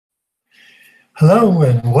Hello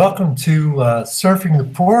and welcome to Surfing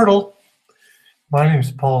the Portal. My name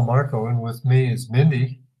is Paul Marko and with me is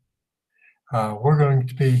Mindy. We're going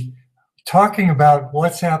to be talking about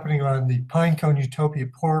what's happening on the Pinecone Utopia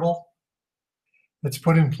portal that's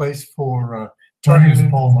put in place for targeted. My name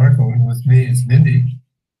is Paul Marko and with me is Mindy.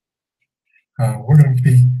 We're going to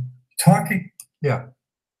be talking. Yeah.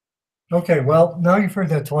 Okay, well, now you've heard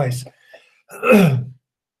that twice.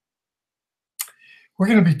 We're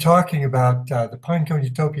going to be talking about the Pinecone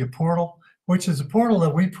Utopia portal, which is a portal that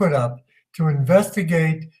we put up to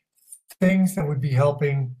investigate things that would be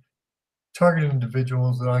helping targeted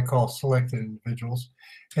individuals that I call selected individuals.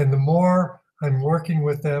 And the more I'm working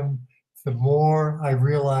with them, the more I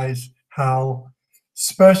realize how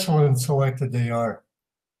special and selected they are.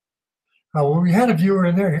 Well, we had a viewer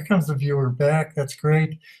in there. Here comes the viewer back. That's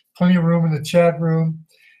great. Plenty of room in the chat room.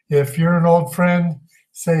 If you're an old friend,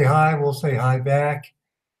 say hi. We'll say hi back.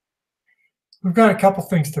 We've got a couple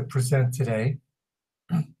things to present today.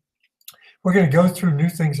 We're going to go through new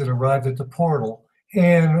things that arrived at the portal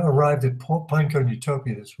and arrived at Pinecone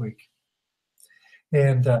Utopia this week.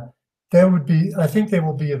 And I think they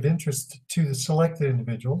will be of interest to the selected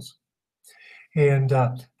individuals. And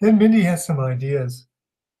then Mindy has some ideas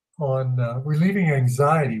on relieving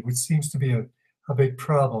anxiety, which seems to be a big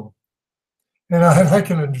problem. And I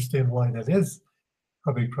can understand why that is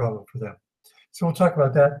a big problem for them. So we'll talk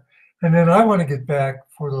about that. And then I want to get back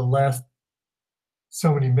for the last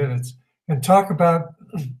so many minutes and talk about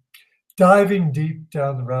diving deep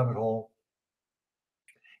down the rabbit hole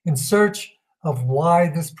in search of why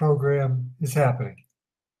this program is happening.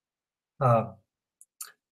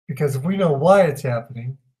 Because if we know why it's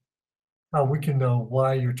happening, we can know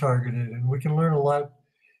why you're targeted and we can learn a lot.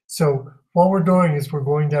 So what we're doing is we're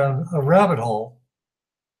going down a rabbit hole,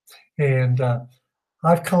 and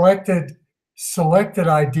I've collected selected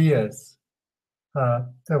ideas that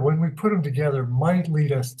when we put them together might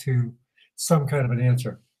lead us to some kind of an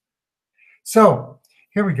answer. So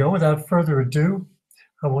here we go. Without further ado,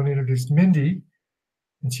 I want to introduce Mindy,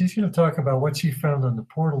 and she's going to talk about what she found on the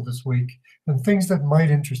portal this week and things that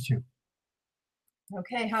might interest you.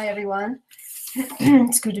 Okay, hi everyone.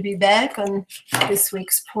 It's good to be back on this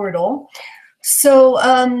week's portal. So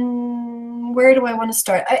where do I want to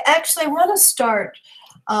start? I want to start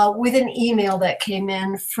with an email that came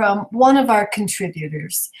in from one of our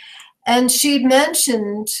contributors. And she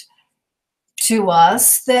mentioned to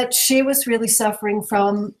us that she was really suffering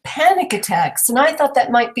from panic attacks. And I thought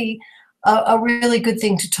that might be a really good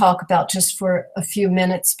thing to talk about just for a few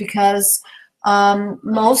minutes, because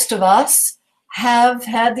most of us have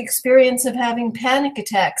had the experience of having panic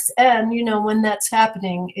attacks. And, you know, when that's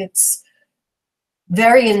happening, it's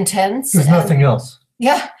very intense. There's nothing else.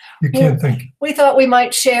 Yeah. You can't think. We thought we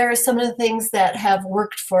might share some of the things that have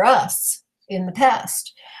worked for us in the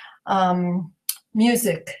past.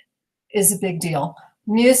 Music is a big deal.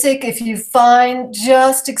 Music, if you find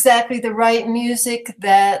just exactly the right music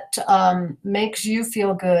that makes you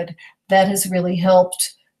feel good, that has really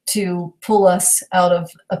helped to pull us out of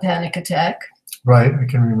a panic attack. Right, I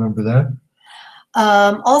can remember that.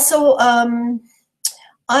 Also,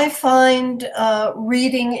 I find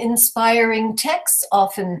reading inspiring texts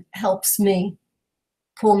often helps me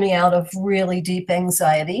pull me out of really deep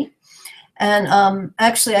anxiety. And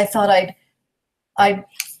actually, I thought I'd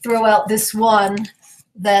throw out this one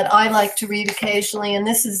that I like to read occasionally, and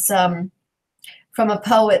this is from a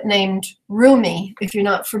poet named Rumi. If you're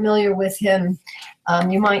not familiar with him,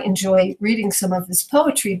 you might enjoy reading some of his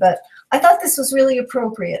poetry, but I thought this was really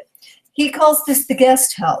appropriate. He calls this the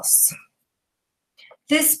guest house.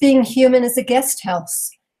 This being human is a guest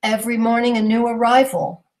house. Every morning a new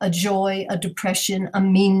arrival, a joy, a depression, a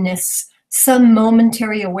meanness. Some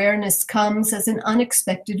momentary awareness comes as an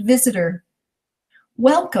unexpected visitor.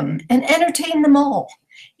 Welcome and entertain them all.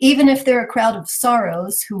 Even if they're a crowd of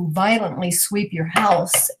sorrows who violently sweep your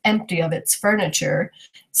house empty of its furniture,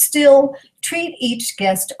 still treat each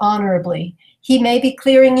guest honorably. He may be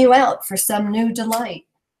clearing you out for some new delight.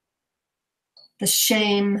 The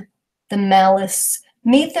shame, the malice,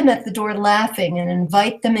 meet them at the door laughing and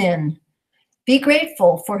invite them in. Be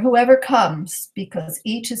grateful for whoever comes, because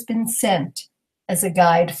each has been sent as a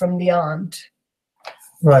guide from beyond.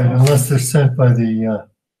 Right, unless they're sent by the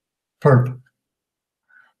perp.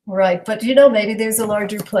 Right, but you know, maybe there's a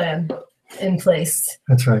larger plan in place.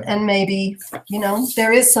 That's right. And maybe, you know,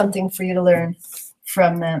 there is something for you to learn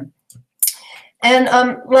from them. And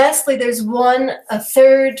lastly, there's a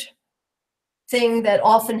third thing that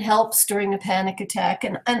often helps during a panic attack.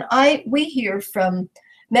 And we hear from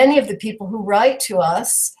many of the people who write to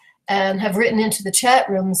us and have written into the chat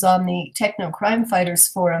rooms on the Techno Crime Fighters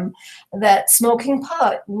forum that smoking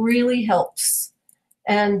pot really helps.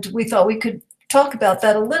 And we thought we could talk about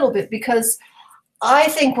that a little bit, because I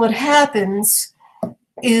think what happens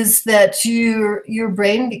is that your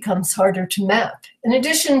brain becomes harder to map. In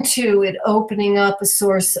addition to it opening up a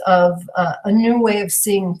source of a new way of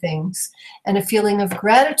seeing things and a feeling of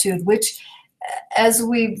gratitude, which, as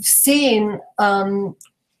we've seen,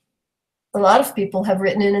 a lot of people have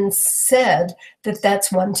written in and said that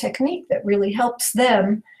that's one technique that really helps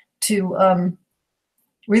them to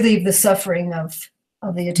relieve the suffering of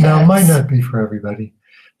the attacks. Now, it might not be for everybody.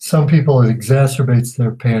 Some people, it exacerbates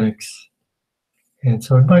their panics. And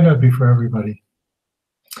so it might not be for everybody.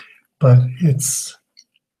 But it's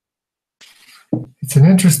an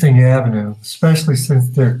interesting avenue, especially since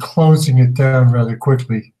they're closing it down rather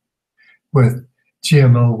quickly with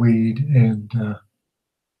GMO weed and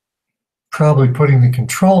probably putting the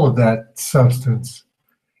control of that substance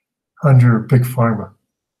under Big Pharma.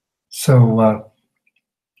 So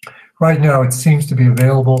right now it seems to be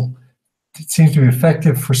available. It seems to be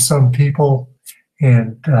effective for some people,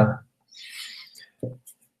 and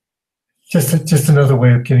just another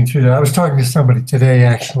way of getting through that. I was talking to somebody today,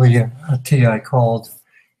 actually, a TI called,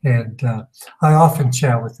 and I often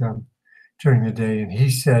chat with them during the day, and he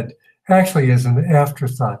said, actually as an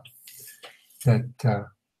afterthought, that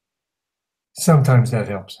sometimes that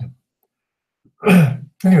helps him.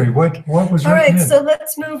 Anyway, what was all written right? in? So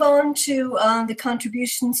let's move on to the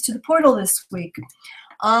contributions to the portal this week.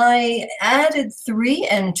 I added 3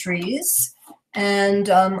 entries, and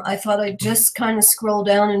I thought I'd just kind of scroll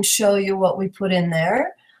down and show you what we put in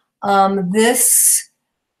there. This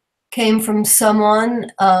came from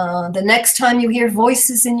someone, the next time you hear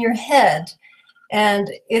voices in your head,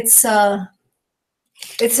 and it's a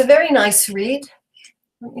very nice read.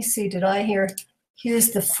 Let me see, did I hear?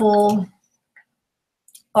 Here's the full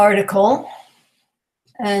article,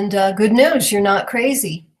 and good news, you're not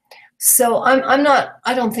crazy. So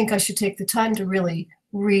I don't think I should take the time to really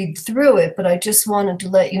read through it, but I just wanted to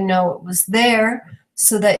let you know it was there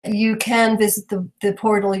so that you can visit the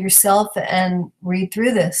portal yourself and read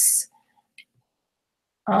through this.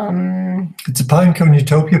 It's a Pinecone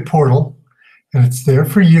Utopia portal, and it's there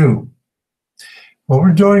for you. What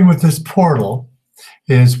we're doing with this portal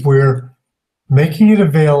is we're making it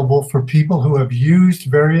available for people who have used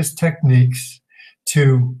various techniques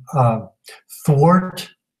to thwart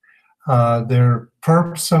their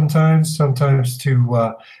perps sometimes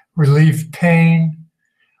to relieve pain.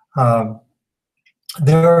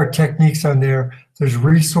 There are techniques on there. There's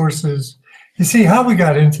resources. You see how we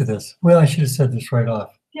got into this? Well, I should have said this right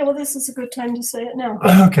off. Yeah, well, this is a good time to say it now.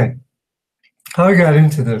 Okay. How we got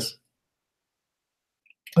into this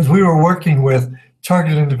is we were working with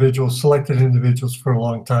targeted individuals, selected individuals for a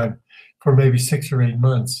long time, for maybe 6 or 8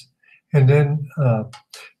 months. And then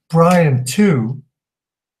Brian Tew,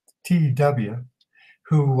 T-E-W,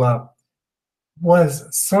 who was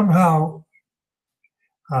somehow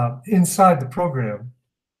inside the program,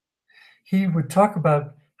 he would talk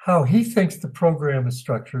about how he thinks the program is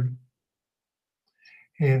structured.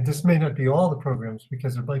 And this may not be all the programs,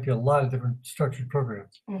 because there might be a lot of different structured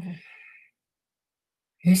programs. Mm-hmm.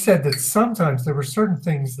 He said that sometimes there were certain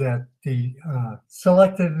things that the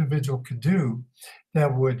selected individual could do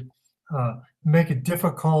that would make it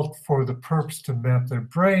difficult for the perps to map their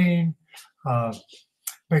brain,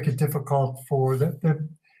 make it difficult for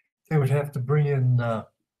them. They would have to bring in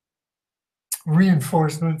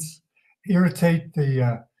reinforcements, irritate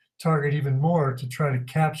the target even more to try to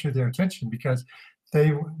capture their attention, because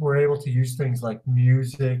they were able to use things like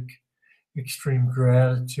music, extreme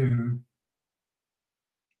gratitude,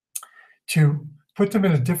 to put them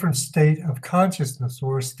in a different state of consciousness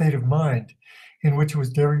or a state of mind in which it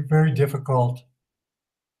was very, very difficult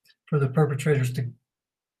for the perpetrators to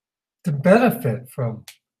benefit from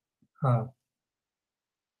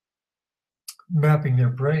mapping their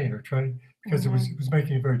brain, or trying, because it was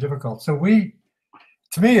making it very difficult. So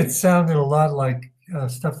to me, it sounded a lot like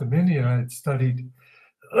stuff that Mindy and I had studied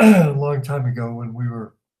a long time ago when we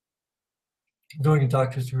were doing a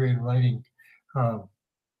doctor's degree and writing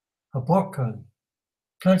a book on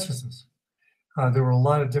consciousness. There were a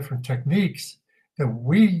lot of different techniques that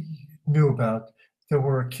we knew about that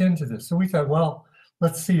were akin to this. So we thought, well,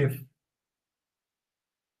 let's see if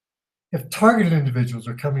targeted individuals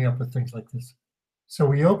are coming up with things like this. So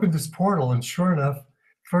we opened this portal, and sure enough,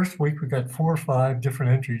 first week we got 4 or 5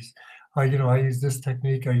 different entries. I use this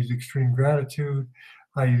technique. I use extreme gratitude.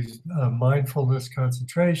 I use mindfulness,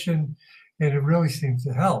 concentration, and it really seems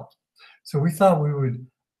to help. So we thought we would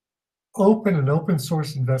open an open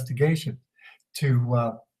source investigation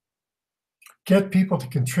to get people to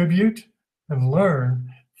contribute and learn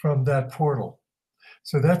from that portal.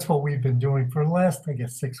 So that's what we've been doing for the last, I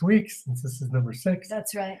guess, 6 weeks, since this is number 6.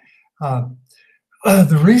 That's right.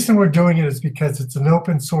 The reason we're doing it is because it's an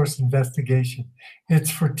open source investigation.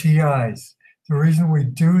 It's for TIs. The reason we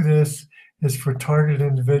do this is for targeted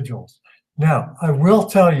individuals. Now, I will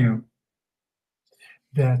tell you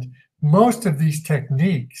that most of these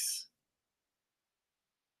techniques,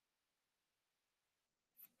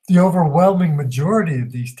 the overwhelming majority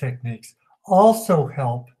of these techniques, also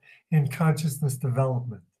help in consciousness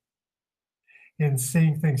development, in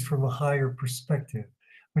seeing things from a higher perspective,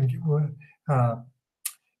 and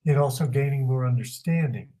also gaining more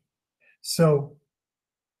understanding. So,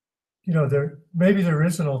 you know, maybe there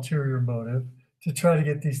is an ulterior motive to try to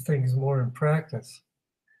get these things more in practice.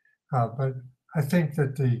 But I think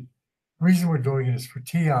that the reason we're doing it is for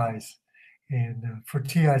TIs, and for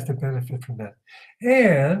TIs to benefit from that.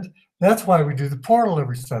 And that's why we do the portal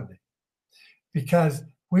every Sunday, because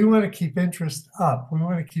we want to keep interest up. We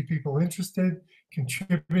want to keep people interested,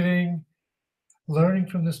 contributing, learning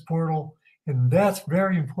from this portal, and that's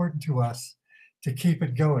very important to us to keep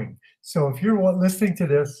it going. So if you're listening to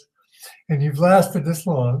this and you've lasted this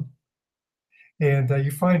long, and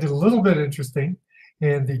you find it a little bit interesting,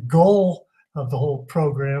 and the goal of the whole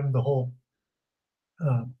program, the whole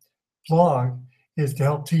blog, is to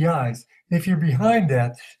help TIs. If you're behind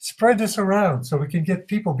that, spread this around so we can get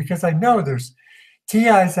people, because I know there's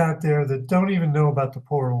TIs out there that don't even know about the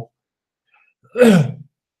portal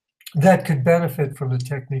that could benefit from the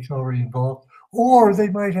techniques already involved, or they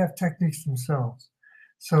might have techniques themselves.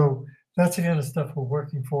 So that's the kind of stuff we're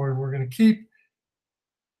working for, and we're going to keep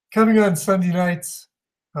coming on Sunday nights,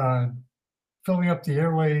 filling up the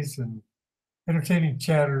airways and entertaining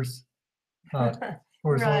chatters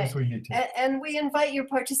for as long as we need to. And we invite your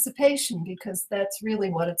participation, because that's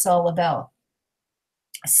really what it's all about.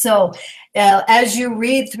 So as you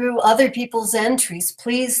read through other people's entries,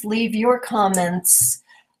 please leave your comments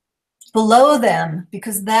below them,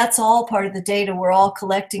 because that's all part of the data we're all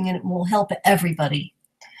collecting, and it will help everybody.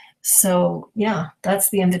 So yeah, that's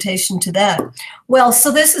the invitation to that. Well,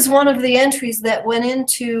 so this is one of the entries that went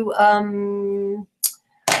into,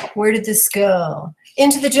 where did this go?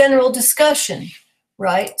 Into the general discussion,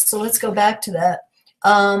 right? So let's go back to that.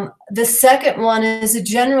 The second one is a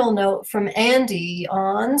general note from Andy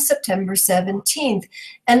on September 17th.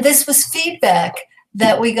 And this was feedback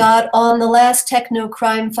that we got on the last Techno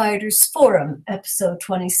Crime Fighters Forum, episode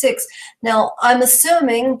 26. Now, I'm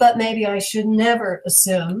assuming, but maybe I should never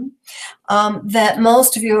assume, that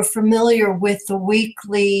most of you are familiar with the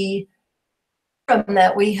weekly forum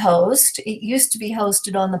that we host. It used to be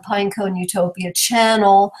hosted on the Pinecone Utopia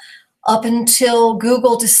channel up until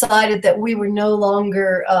Google decided that we were no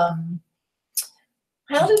longer,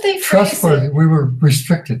 how did they phrase trustworthy. it? We were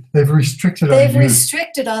restricted. They've restricted our They've use.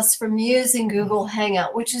 restricted us from using Google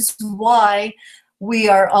Hangout, which is why we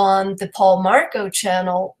are on the Paul Marko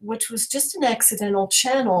channel, which was just an accidental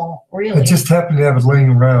channel, really. I just happened to have it laying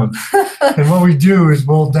around. And what we do is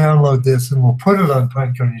we'll download this and we'll put it on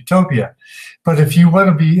Pinecone Utopia. But if you want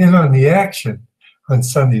to be in on the action on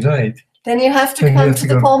Sunday night, then you have to come to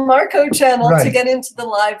the Paul Marko channel to get into the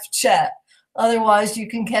live chat. Otherwise, you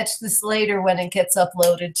can catch this later when it gets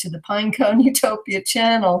uploaded to the Pinecone Utopia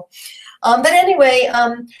channel. But anyway,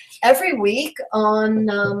 every week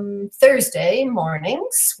on Thursday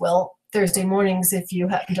mornings, well, Thursday mornings if you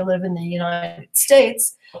happen to live in the United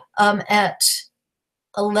States, at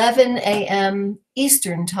 11 a.m.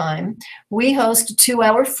 Eastern Time, we host a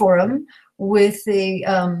 2-hour forum with the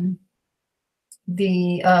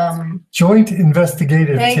Joint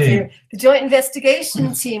Investigative Team. The Joint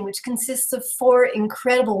Investigation Team, which consists of 4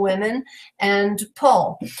 incredible women and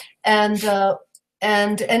Paul. And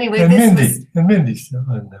anyway, and Mindy's still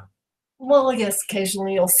on now. Well, yes,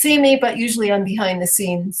 occasionally you'll see me, but usually I'm behind the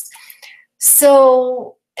scenes.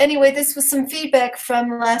 So anyway, this was some feedback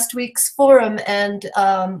from last week's forum, and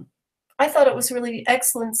I thought it was really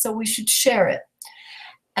excellent, so we should share it.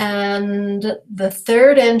 And the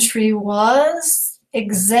third entry was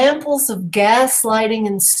examples of gaslighting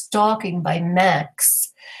and stalking by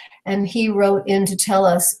Max. And he wrote in to tell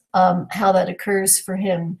us how that occurs for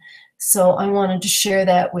him. So I wanted to share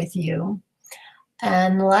that with you.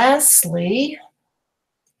 And lastly,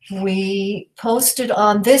 we posted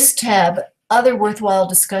on this tab, Other Worthwhile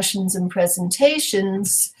Discussions and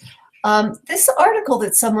Presentations, this article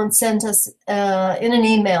that someone sent us in an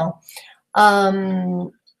email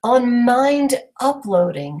on mind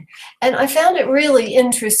uploading. And I found it really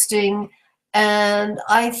interesting, and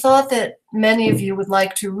I thought that many of you would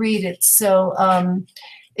like to read it. So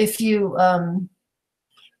if you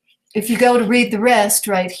if you go to read the rest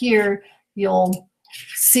right here, you'll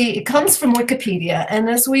see it comes from Wikipedia. And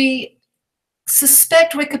as we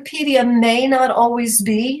suspect, Wikipedia may not always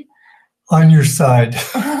be on your side.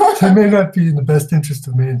 They may not be in the best interest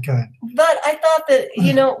of mankind. But I thought that,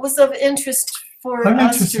 it was of interest for I'm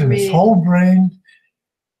us interested to in read. this whole brain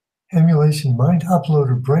emulation, mind upload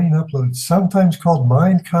or brain upload, sometimes called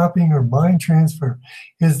mind copying or mind transfer,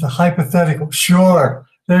 is the hypothetical. Sure,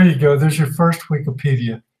 there you go. There's your first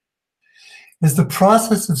Wikipedia. Is the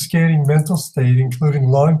process of scanning mental state, including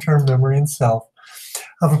long-term memory and self,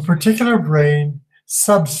 of a particular brain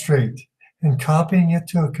substrate and copying it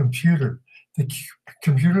to a computer. The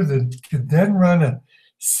computer that could then run a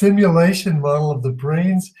simulation model of the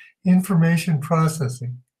brain's information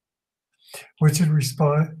processing, which it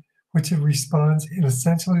responds in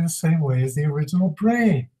essentially the same way as the original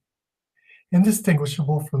brain,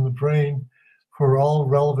 indistinguishable from the brain for all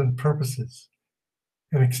relevant purposes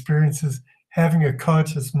and experiences having a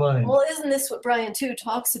conscious mind. Well, isn't this what Brian too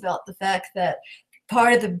talks about, the fact that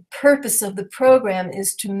part of the purpose of the program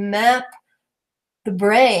is to map the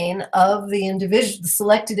brain of the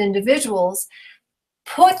selected individuals,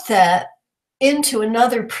 put that into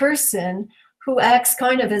another person who acts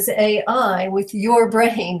kind of as AI with your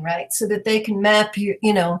brain, right? So that they can map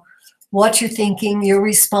what you're thinking, your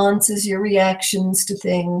responses, your reactions to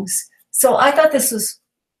things. So I thought this was,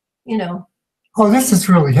 Oh, this is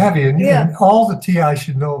really heavy, and, Yeah. and all the TI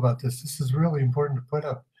should know about this. This is really important to put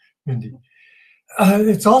up, Mindy.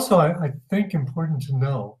 It's also, I think, important to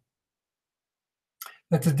know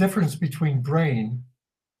that the difference between brain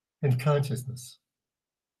and consciousness.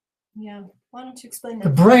 Yeah. Why don't you explain The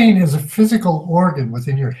that? brain is a physical organ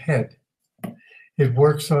within your head. It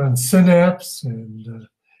works on synapse and,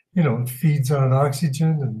 it feeds on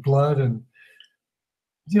oxygen and blood and,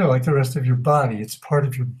 like the rest of your body. It's part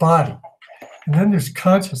of your body. And then there's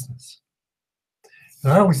consciousness.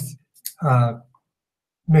 And I always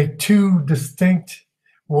make two distinct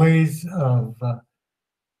ways of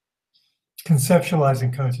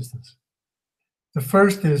conceptualizing consciousness. The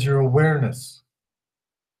first is your awareness.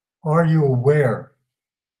 Are you aware?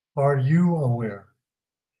 Are you aware?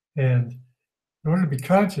 And in order to be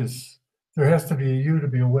conscious, there has to be a you to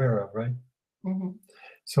be aware of, right? Mm-hmm.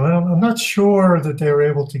 So I'm not sure that they were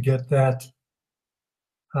able to get that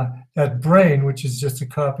brain, which is just a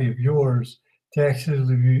copy of yours, to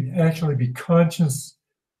actually be conscious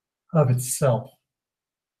of itself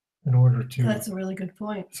in order to. That's a really good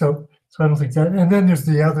point. So I don't think that. And then there's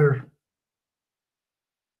the other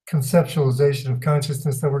conceptualization of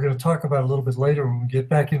consciousness that we're going to talk about a little bit later when we get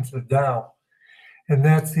back into the Tao. And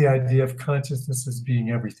that's the idea of consciousness as being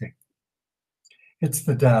everything. It's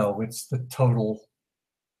the Tao, it's the total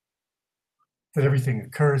that everything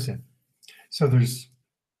occurs in. So there's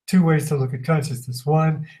two ways to look at consciousness.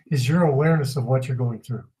 One is your awareness of what you're going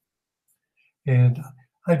through. And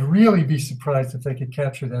I'd really be surprised if they could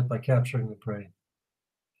capture that by capturing the brain.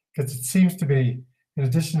 Because it seems to me, in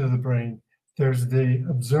addition to the brain, there's the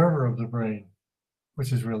observer of the brain,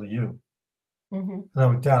 which is really you. Mm-hmm. And I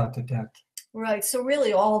would doubt that. Right. So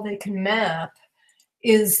really all they can map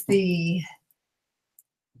is the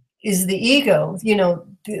ego,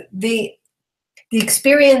 the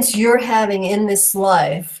experience you're having in this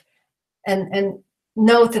life. And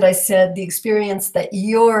note that I said the experience that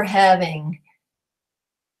you're having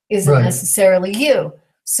isn't Right. necessarily you.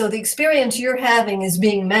 So the experience you're having is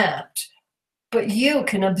being mapped, but you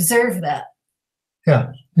can observe that.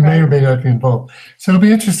 Yeah, you may or may not be involved. So it'll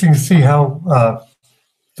be interesting to see how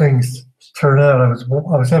things turn out. I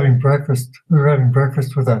was having breakfast. We were having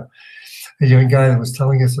breakfast with a young guy that was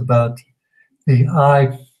telling us about the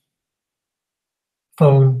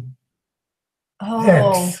iPhone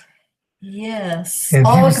X. Yes, And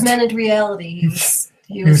augmented reality. He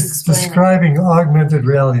was explaining. Describing augmented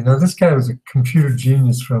reality. Now, this guy was a computer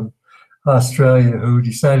genius from Australia who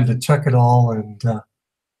decided to chuck it all and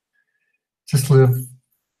just live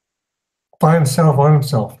by himself, on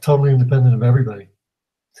himself, totally independent of everybody.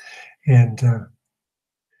 And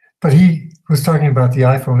but he was talking about the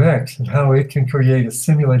iPhone X and how it can create a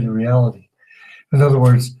simulated reality. In other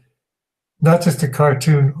words, not just a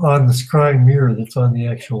cartoon on the scrying mirror that's on the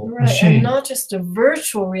actual machine. And not just a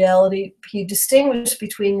virtual reality. He distinguished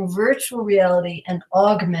between virtual reality and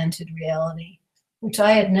augmented reality, which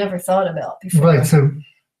I had never thought about before. Right. So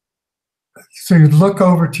you look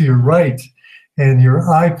over to your right, and your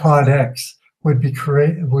iPod X would be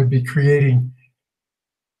creating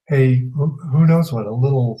a who knows what, a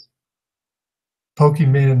little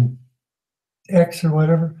Pokemon X or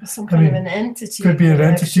whatever. Some kind of an entity. Could be an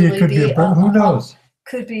entity. It could be who knows.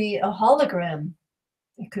 Could be a hologram.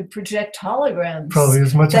 It could project holograms Probably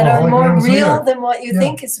as much that of a are more hologram as we real are. than what you Yeah.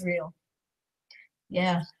 think is real.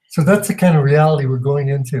 Yeah. So that's the kind of reality we're going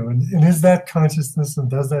into. And is that consciousness, and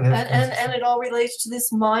does that have consciousness? And it all relates to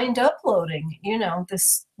this mind uploading, you know,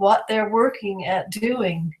 this what they're working at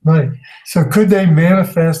doing. Right. So could they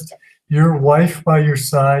manifest your wife by your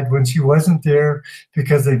side when she wasn't there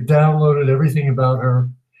because they downloaded everything about her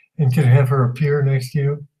and can have her appear next to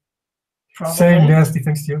you? Probably. Saying nasty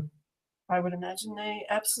things to you? I would imagine they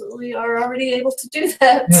absolutely are already able to do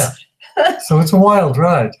that. Yeah. So it's a wild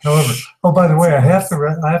ride. However, oh, by the way, I have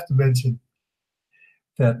to mention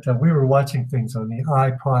that we were watching things on the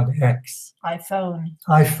iPod X.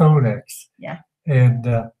 iPhone X. Yeah. And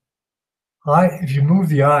if you move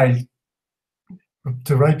the I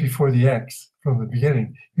to right before the X from the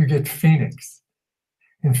beginning, you get Phoenix.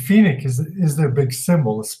 And Phoenix is their big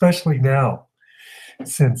symbol, especially now,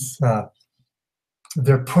 since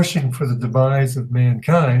they're pushing for the demise of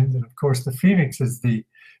mankind. And of course, the Phoenix is the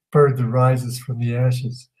bird that rises from the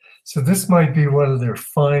ashes. So this might be one of their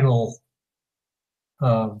final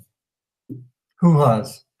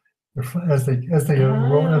hoo-has as they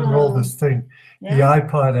unroll this thing. Yeah. The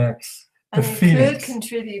iPod X, the Phoenix. Could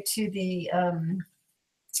contribute to the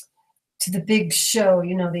big show,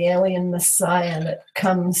 you know, the alien messiah that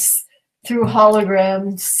comes through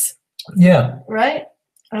holograms. Yeah. Right?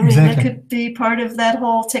 I mean, exactly. That could be part of that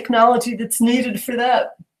whole technology that's needed for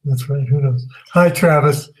that. That's right. Who knows? Hi,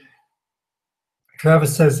 Travis.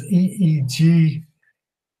 Travis says EEG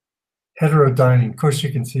heterodyning. Of course,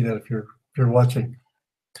 you can see that if you're watching.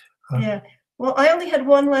 Yeah. Well, I only had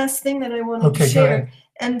one last thing that I wanted to share,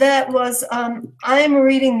 and that was I'm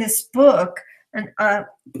reading this book, and I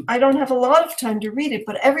don't have a lot of time to read it,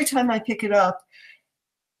 but every time I pick it up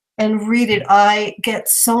and read it, I get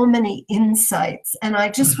so many insights, and I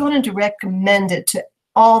just wanted to recommend it to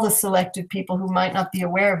all the selected people who might not be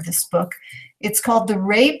aware of this book. It's called The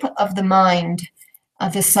Rape of the Mind,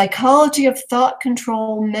 The Psychology of Thought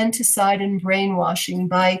Control, Menticide, and Brainwashing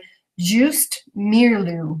by Just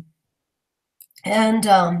Mirlu.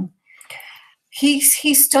 And he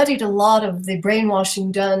studied a lot of the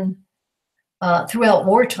brainwashing done throughout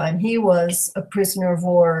wartime. He was a prisoner of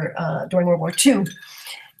war during World War II.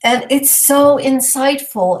 And it's so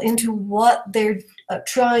insightful into what they're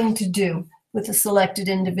trying to do with the selected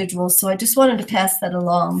individuals. So I just wanted to pass that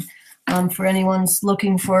along for anyone's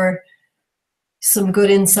looking for some good,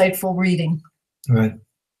 insightful reading. Right.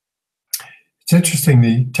 It's interesting.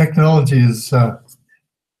 The technology is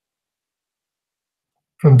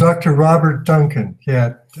from Dr. Robert Duncan.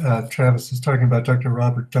 Yeah, Travis is talking about Dr.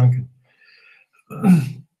 Robert Duncan.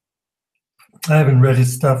 I haven't read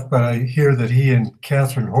his stuff, but I hear that he and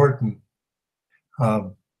Catherine Horton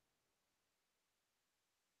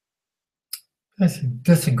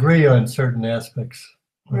disagree on certain aspects.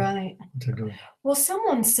 Right. Well,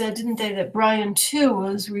 someone said, didn't they, that Brian, too,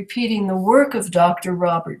 was repeating the work of Dr.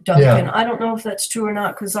 Robert Duncan. Yeah. I don't know if that's true or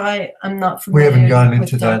not, because I'm not familiar we haven't gone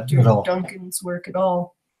into with that at all. Duncan's work at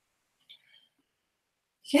all.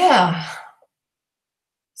 Yeah.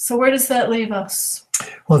 So where does that leave us?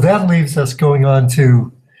 Well, that leaves us going on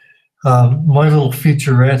to my little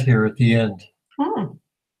featurette here at the end.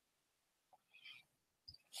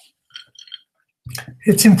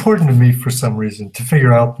 It's important to me for some reason to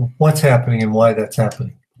figure out what's happening and why that's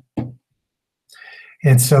happening.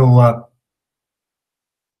 And so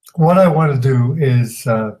what I want to do is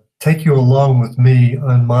take you along with me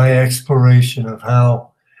on my exploration of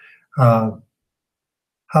how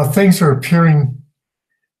things are appearing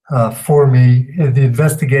for me in the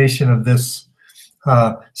investigation of this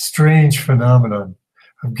strange phenomenon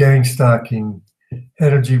of gang stalking,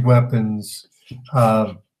 energy weapons,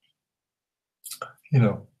 you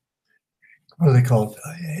know, what are they called?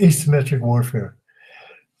 Asymmetric warfare.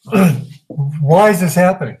 Why is this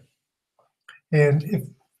happening? And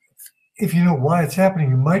if you know why it's happening,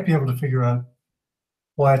 you might be able to figure out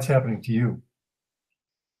why it's happening to you.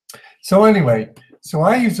 So anyway, so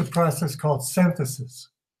I use a process called synthesis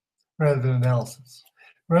rather than analysis.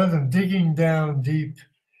 Rather than digging down deep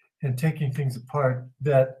and taking things apart,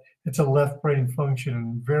 that it's a left brain function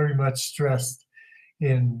and very much stressed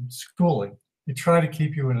in schooling. They try to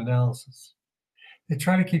keep you in analysis. They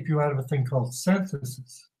try to keep you out of a thing called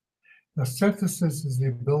synthesis. Now, synthesis is the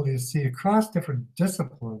ability to see across different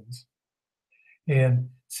disciplines and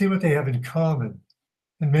see what they have in common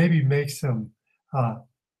and maybe make some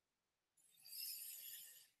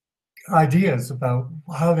ideas about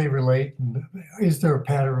how they relate and is there a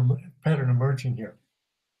pattern emerging here.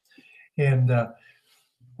 And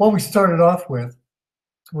what we started off with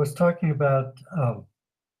was talking about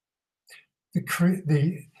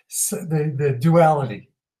the duality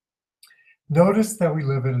Notice that we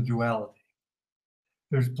live in a duality.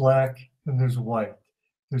 There's black and there's white.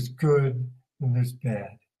 There's good and there's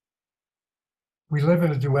bad. We live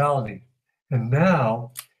in a duality. And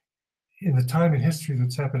now, in the time in history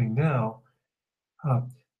that's happening now,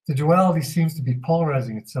 the duality seems to be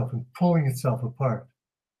polarizing itself and pulling itself apart.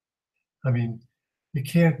 I mean, you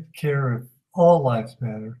can't care if all lives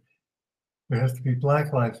matter. There has to be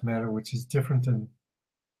Black Lives Matter, which is different than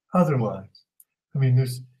other lives. I mean,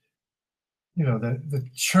 there's, the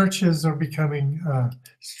churches are becoming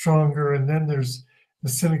stronger, and then there's the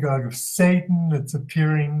synagogue of Satan that's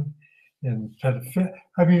appearing, and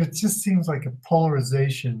I mean, it just seems like a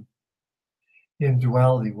polarization in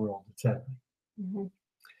duality world that's happening. Mm-hmm.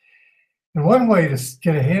 And one way to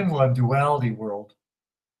get a handle on duality world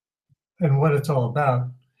and what it's all about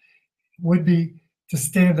would be to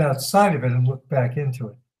stand outside of it and look back into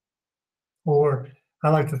it. Or I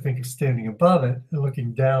like to think of standing above it and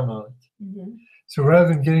looking down on it. Mm-hmm. So rather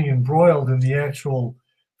than getting embroiled in the actual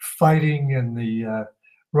fighting and the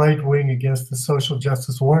right wing against the social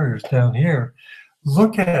justice warriors down here,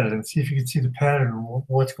 look at it and see if you can see the pattern of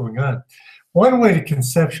what's going on. One way to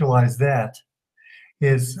conceptualize that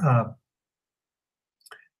is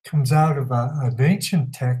comes out of an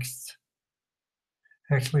ancient text.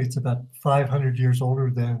 Actually, it's about 500 years older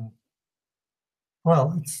than,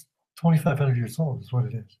 well, it's 2,500 years old is what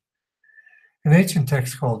it is. An ancient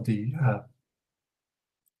text called the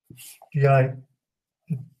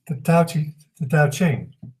Tao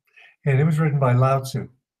Ching, and it was written by Lao Tzu.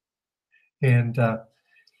 And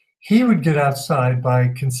he would get outside by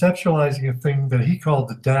conceptualizing a thing that he called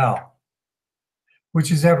the Tao,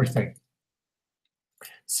 which is everything.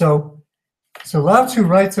 So Lao Tzu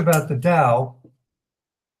writes about the Tao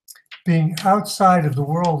being outside of the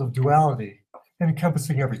world of duality and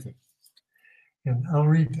encompassing everything. And I'll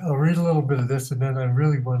read a little bit of this, and then I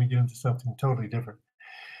really want to get into something totally different.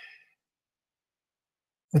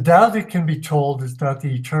 The Tao that can be told is not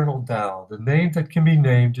the eternal Tao. The name that can be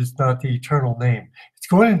named is not the eternal name. It's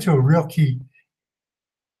going into a real key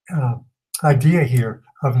idea here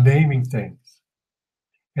of naming things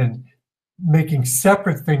and making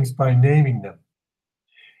separate things by naming them.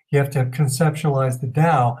 You have to conceptualize the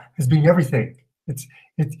Tao as being everything. It's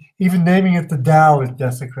even naming it the Tao is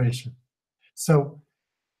desecration. So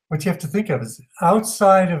what you have to think of is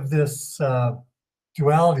outside of this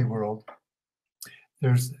duality world,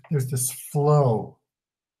 there's this flow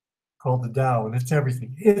called the Tao, and it's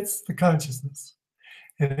everything. It's the consciousness.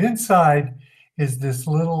 And inside is this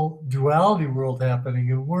little duality world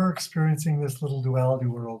happening, and we're experiencing this little duality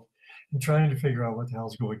world and trying to figure out what the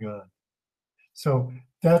hell's going on. So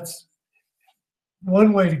that's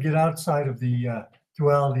one way to get outside of the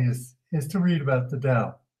duality is to read about the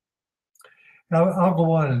Tao. Now, I'll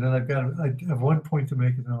go on, and then I have one point to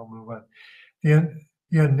make, and then I'll move on.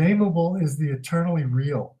 The unnameable is the eternally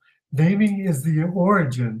real. Naming is the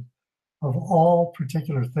origin of all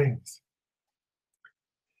particular things.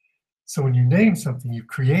 So when you name something, you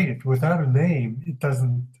create it. Without a name,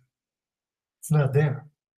 it's not there.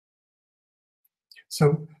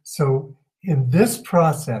 So in this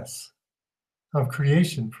process of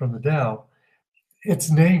creation from the Tao, it's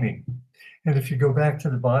naming. And if you go back to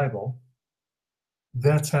the Bible,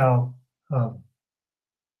 that's how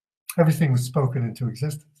everything was spoken into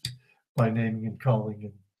existence, by naming and calling.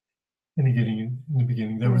 And in the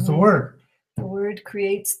beginning, there was the Word. The Word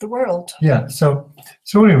creates the world. Yeah. So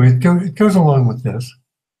anyway, it goes along with this,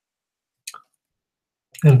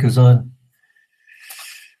 and it goes on.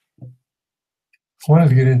 I wanted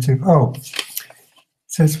to get into. It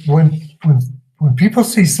says when people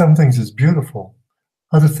see some things as beautiful,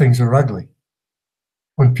 other things are ugly.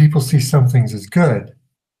 When people see some things as good,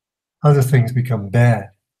 other things become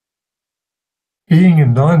bad. Being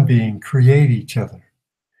and non-being create each other.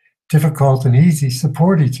 Difficult and easy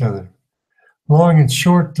support each other. Long and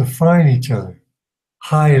short define each other.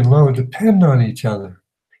 High and low depend on each other.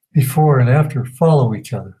 Before and after follow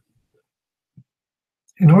each other.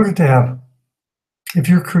 In order to have, if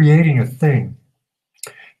you're creating a thing,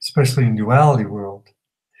 especially in duality world,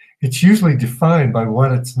 it's usually defined by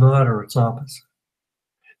what it's not or its opposite.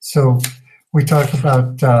 So we talk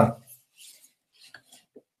about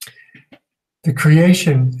the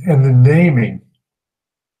creation and the naming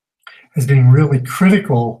as being really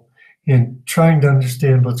critical in trying to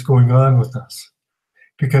understand what's going on with us.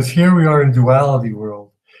 Because here we are in duality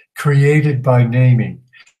world, created by naming,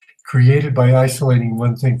 created by isolating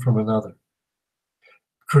one thing from another,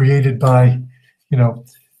 created by,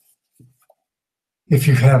 if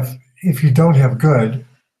you don't have good,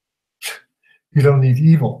 you don't need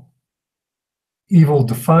evil. Evil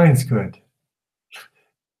defines good.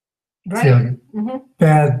 See, Right. like Hmm.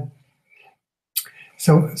 bad.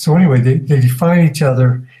 So anyway, they define each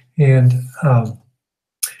other, and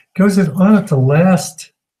goes on at the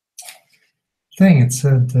last thing. It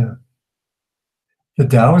said the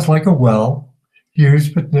Tao is like a well,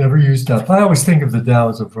 used but never used up. I always think of the Tao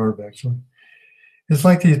as a verb, actually. It's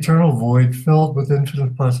like the eternal void filled with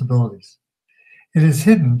infinite possibilities. It is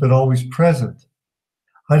hidden but always present.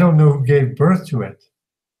 I don't know who gave birth to it.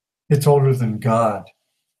 It's older than God.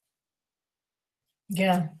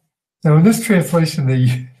 Yeah. Now, in this translation,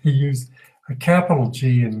 they used a capital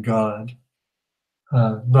G in God,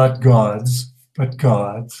 not gods, but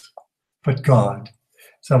gods, but God.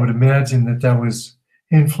 So I would imagine that that was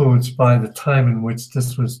influenced by the time in which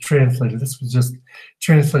this was translated. This was just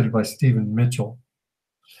translated by Stephen Mitchell,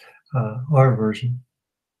 our version,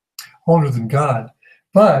 older than God.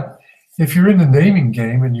 But if you're in the naming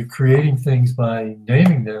game and you're creating things by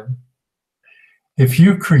naming them, if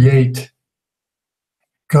you create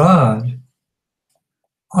God,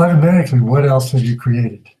 automatically, what else have you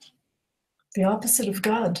created? The opposite of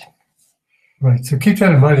God. Right. So keep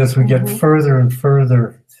that in mind as we get further and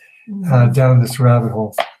further down this rabbit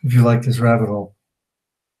hole, if you like this rabbit hole.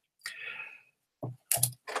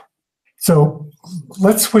 So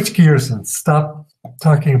let's switch gears and stop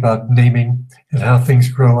talking about naming and how things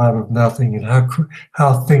grow out of nothing and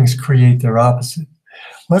how things create their opposite.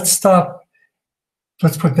 Let's stop.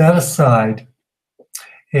 Let's put that aside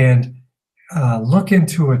and look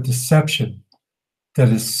into a deception that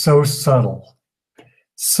is so subtle,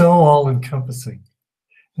 so all-encompassing,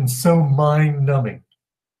 and so mind-numbing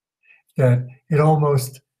that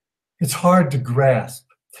it's hard to grasp.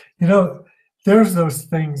 You know, there's those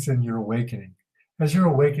things in your awakening. As you're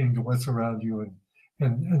awakening to what's around you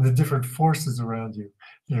and the different forces around you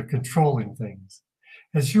that are controlling things.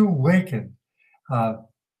 As you awaken,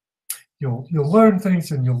 you'll learn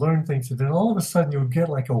things and you'll learn things, and then all of a sudden you'll get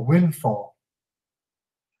like a windfall.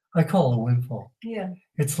 I call it a windfall. Yeah.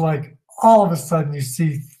 It's like all of a sudden you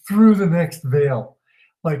see through the next veil.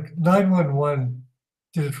 Like 911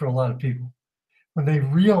 did it for a lot of people. When they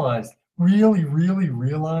realized, really, really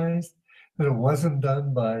realized that it wasn't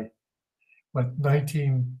done by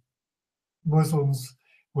 19 Muslims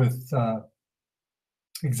with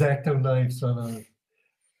X-Acto knives on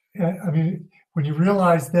I mean, when you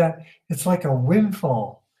realize that, it's like a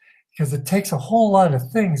windfall because it takes a whole lot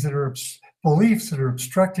of things that are beliefs that are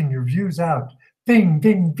obstructing your views out. Bing,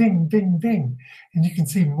 bing, bing, bing, bing. And you can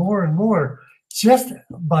see more and more just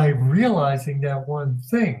by realizing that one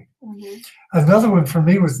thing. Another one for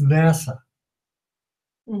me was NASA.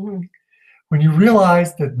 When you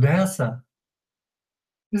realize that NASA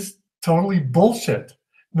is totally bullshit,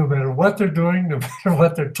 no matter what they're doing, no matter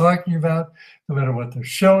what they're talking about, no matter what they're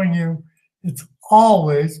showing you, it's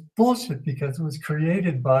always bullshit because it was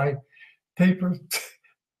created by Project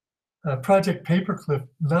Paperclip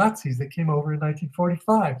Nazis that came over in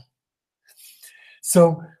 1945.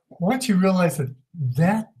 So once you realize that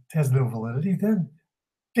that has no validity, then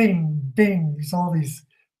bing, bing, there's all these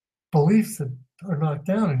beliefs that are knocked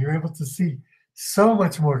down and you're able to see so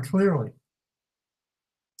much more clearly.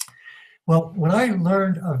 Well, when I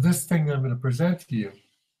learned of this thing I'm going to present to you,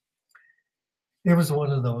 it was one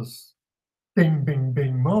of those bing, bing,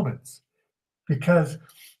 bing moments because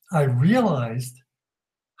I realized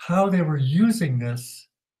how they were using this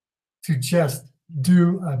to just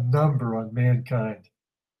do a number on mankind,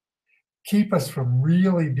 keep us from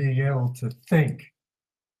really being able to think.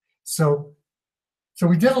 So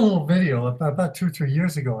we did a little video about 2 or 3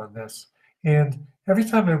 years ago on this, and every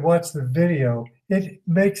time I watch the video, it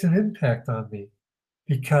makes an impact on me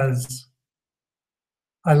because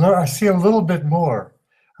I see a little bit more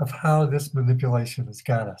of how this manipulation has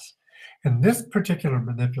got us. And this particular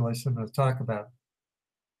manipulation I'm going to talk about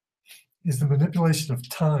is the manipulation of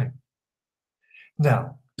time.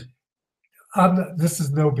 Now, this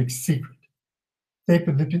is no big secret. They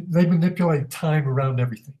manipulate time around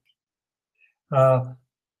everything.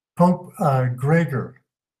 Pope Gregor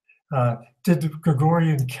did the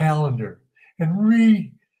Gregorian calendar and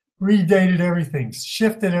redated everything,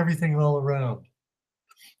 shifted everything all around.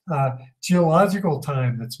 Geological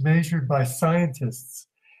time that's measured by scientists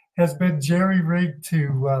has been jerry-rigged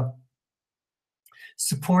to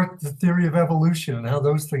support the theory of evolution and how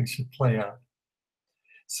those things should play out.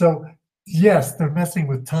 So yes, they're messing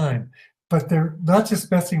with time, but they're not just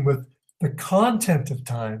messing with the content of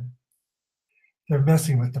time, they're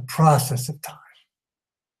messing with the process of time.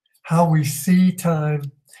 How we see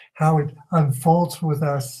time, how it unfolds with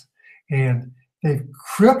us, and they've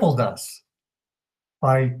crippled us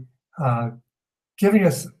by giving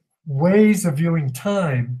us ways of viewing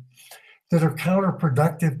time that are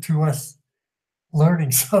counterproductive to us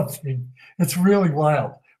learning something. It's really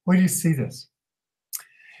wild. Where do you see this?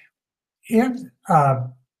 In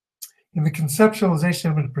the conceptualization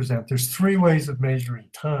I'm going to present, there's 3 ways of measuring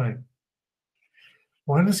time.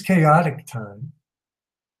 One is chaotic time,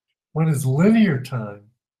 one is linear time,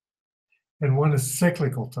 and one is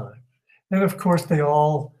cyclical time. And of course, they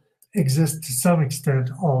all exist to some extent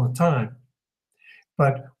all the time.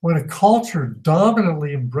 But when a culture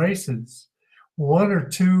dominantly embraces 1 or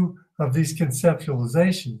 2 of these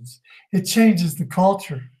conceptualizations, it changes the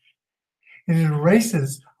culture. And it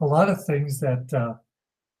erases a lot of things that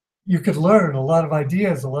you could learn, a lot of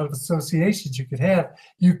ideas, a lot of associations you could have,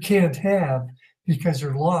 you can't have because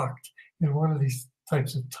you're locked in one of these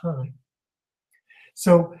types of time.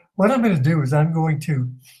 So what I'm going to do is I'm going to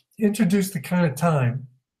introduce the kind of time,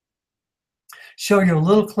 show you a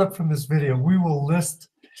little clip from this video. We will list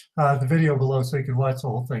the video below so you can watch the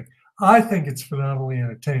whole thing. I think it's phenomenally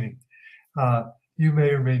entertaining. You may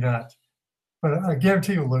or may not, but I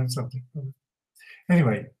guarantee you'll learn something from it.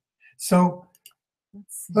 Anyway, so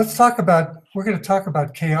we're going to talk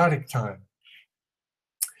about chaotic time.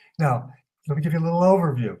 Now, let me give you a little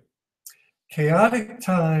overview. Chaotic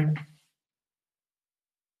time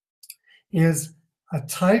is a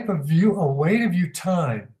type of view, a way to view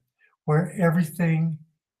time where everything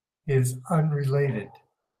is unrelated.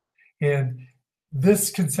 And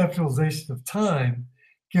this conceptualization of time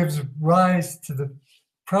gives rise to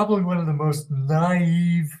probably one of the most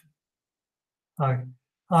naive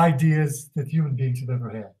ideas that human beings have ever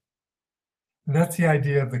had. And that's the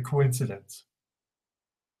idea of the coincidence.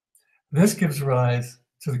 This gives rise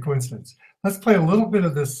to the coincidence. Let's play a little bit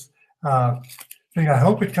of this thing. I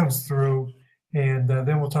hope it comes through, and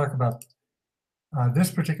then we'll talk about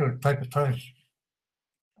this particular type of time.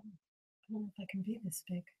 I don't know if I can be this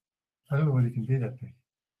big. I don't know whether it can be that big.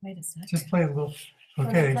 Wait a second. Just play a little. I'll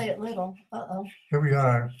Okay. play it little. Uh-oh. Here we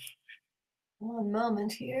are. One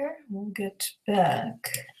moment here. We'll get back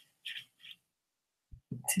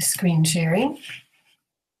to screen sharing.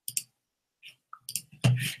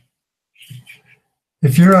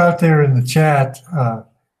 If you're out there in the chat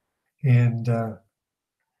and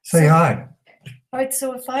say hi. All right,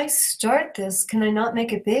 so if I start this, can I not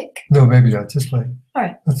make it big? No, maybe not. Just play. All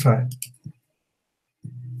right. That's right.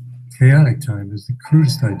 Chaotic time is the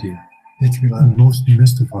crudest idea Needs to be and loud. most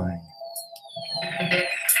mystifying.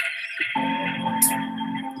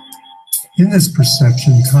 In this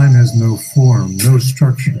perception, time has no form, no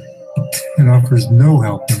structure, and offers no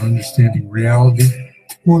help in understanding reality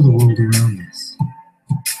or the world around us.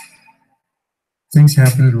 Things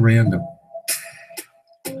happen at random,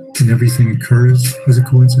 and everything occurs as a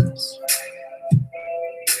coincidence.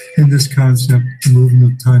 In this concept, the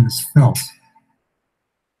movement of time is felt,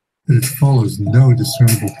 but it follows no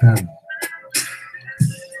discernible pattern.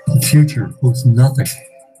 The future holds nothing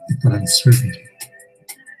but uncertainty.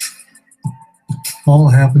 All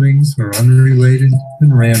happenings are unrelated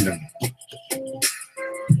and random.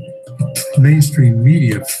 Mainstream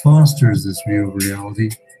media fosters this view of reality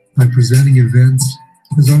by presenting events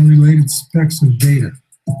as unrelated specks of data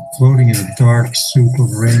floating in a dark soup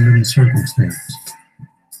of random circumstance.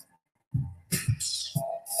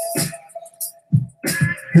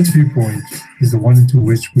 This viewpoint is the one into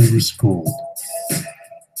which we were schooled.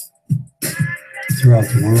 Throughout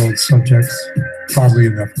the world, subjects, oddly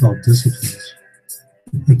enough called disciplines,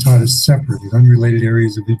 are taught as separate and unrelated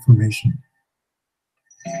areas of information.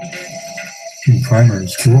 In primary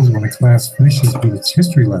schools, when a class finishes with its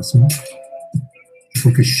history lesson, the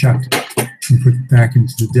book is shut and put back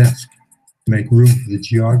into the desk to make room for the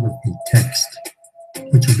geography text,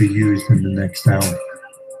 which will be used in the next hour.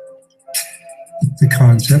 The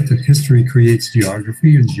concept that history creates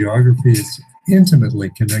geography and geography is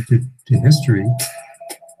intimately connected to history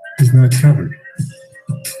is not covered,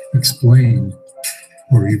 explained,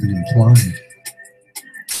 or even implied.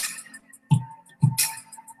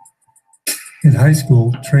 In high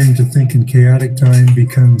school, training to think in chaotic time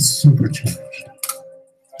becomes supercharged.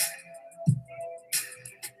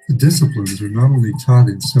 The disciplines are not only taught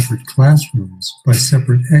in separate classrooms by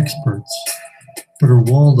separate experts, but are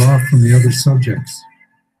walled off from the other subjects,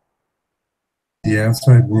 the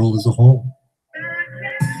outside world as a whole.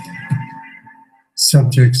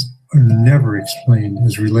 Subjects are never explained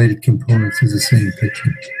as related components of the same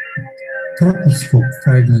picture. Purposeful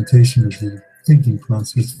fragmentation of the thinking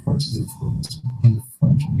process forces a focus on the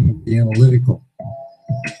functioning of the analytical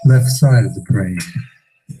left side of the brain.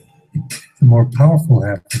 The more powerful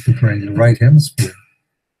half of the brain, the right hemisphere,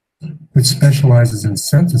 which specializes in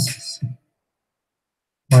synthesis,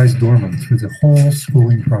 lies dormant through the whole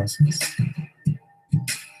schooling process.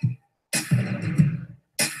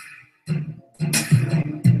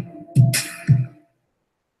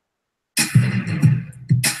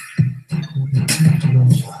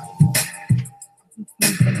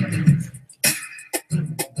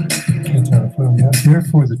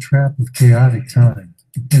 Therefore, the trap of chaotic time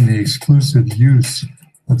and the exclusive use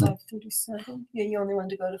of the 5:37. Yeah, you only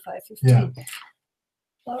wanted to go to 5:15. Yeah.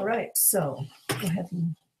 All right, so go ahead.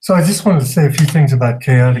 So I just wanted to say a few things about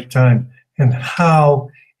chaotic time and how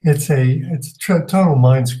it's a total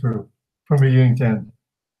mind screw from beginning to end.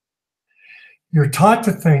 You're taught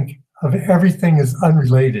to think of everything as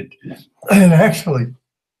unrelated, and actually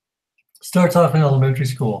starts off in elementary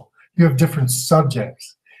school. You have different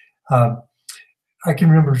subjects. I can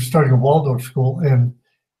remember starting a Waldorf school, and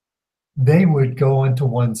they would go into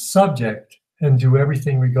one subject and do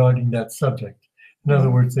everything regarding that subject. In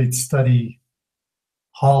other words, they'd study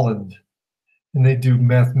Holland, and they do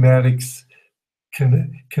mathematics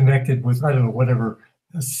connected with, I don't know, whatever,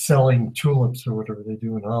 selling tulips or whatever they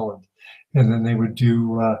do in Holland. And then they would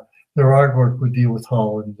do, their artwork would deal with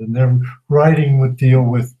Holland, and their writing would deal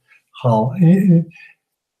with Holland.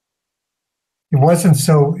 It wasn't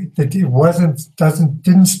so, it wasn't,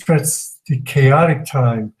 didn't stretch the chaotic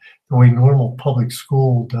time the way normal public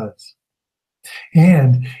school does.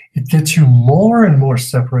 And it gets you more and more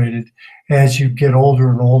separated as you get older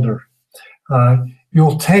and older.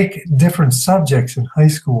 You'll take different subjects in high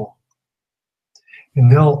school, and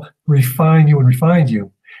they'll refine you and refine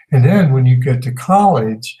you. And then when you get to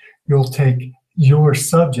college, you'll take your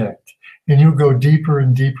subject, and you'll go deeper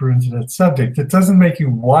and deeper into that subject. It doesn't make you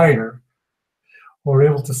wider or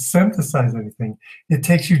able to synthesize anything. It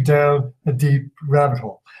takes you down a deep rabbit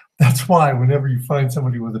hole. That's why whenever you find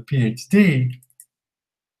somebody with a PhD,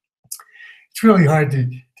 it's really hard to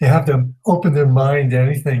have them open their mind to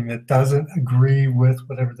anything that doesn't agree with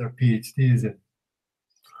whatever their PhD is in.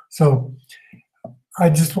 So I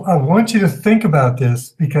want you to think about this,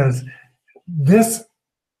 because this,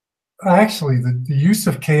 actually, the use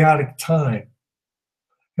of chaotic time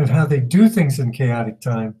and how they do things in chaotic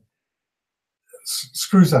time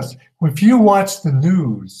screws us. If you watch the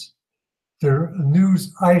news, their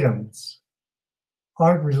news items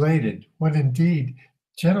aren't related, when indeed,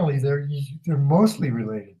 generally, they're mostly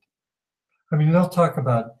related. I mean, they'll talk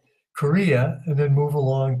about Korea and then move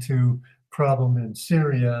along to problem in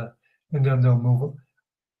Syria, and then they'll move.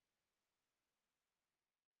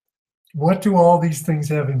 What do all these things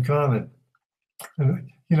have in common? And,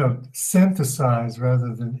 synthesize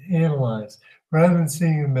rather than analyze, rather than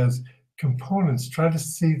seeing them as components, try to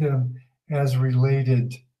see them as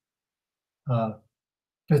related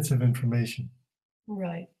bits of information.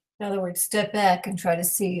 Right. In other words, step back and try to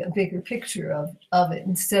see a bigger picture of it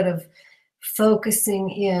instead of focusing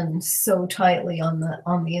in so tightly on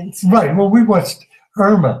the inside. Right. Well, we watched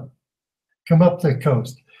Irma come up the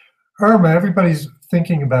coast. Irma, everybody's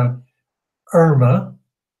thinking about Irma,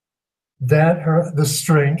 the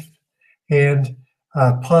strength and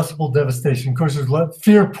possible devastation. Of course, there's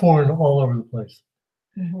fear porn all over the place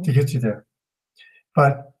to get you there.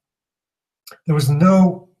 But there was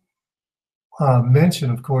no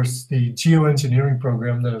mention, of course, the geoengineering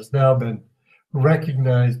program that has now been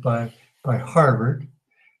recognized by Harvard.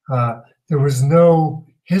 There was no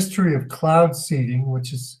history of cloud seeding,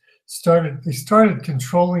 which is they started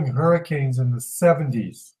controlling hurricanes in the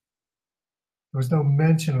 70s. There was no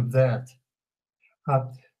mention of that.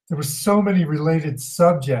 There were so many related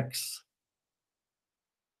subjects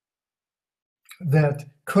that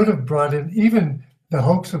could have brought in, even the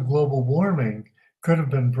hoax of global warming could have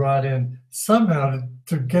been brought in somehow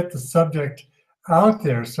to get the subject out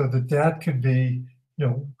there, so that could be,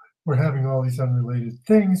 we're having all these unrelated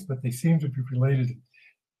things, but they seem to be related in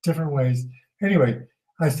different ways. Anyway,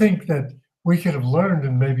 I think that we could have learned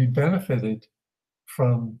and maybe benefited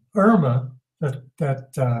from Irma,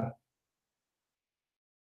 that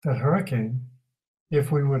hurricane,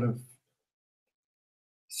 if we would have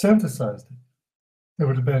synthesized it. There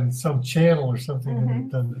would have been some channel or something that would have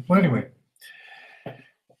done that. Well, anyway,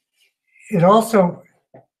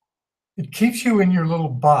 it keeps you in your little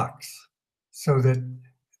box, so that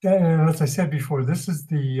and as I said before, this is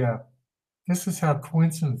how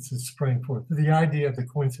coincidences spring forth. The idea of the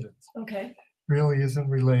coincidence really isn't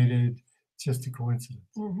related, just a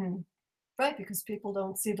coincidence. Right, because people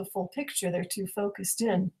don't see the full picture. They're too focused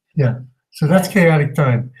in. Yeah, so that's chaotic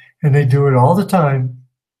time, and they do it all the time.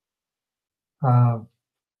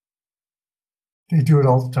 They do it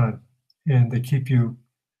all the time, and they keep you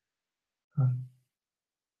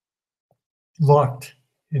locked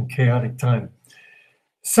in chaotic time.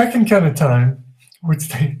 Second kind of time, which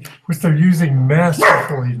they're using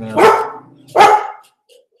masterfully now.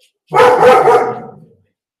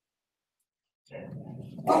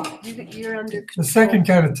 You're under control. The second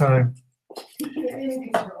kind of time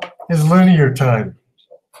is linear time.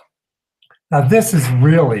 Now this is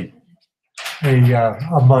really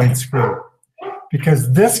a mind screw,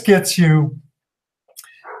 because this gets you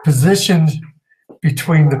positioned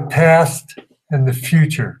between the past and the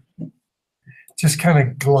future, just kind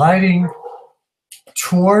of gliding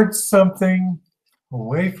towards something,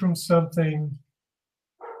 away from something,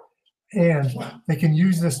 and they can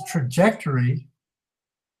use this trajectory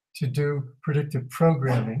to do predictive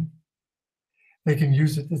programming. They can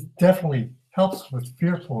use it. It definitely helps with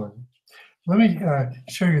fear porn. Let me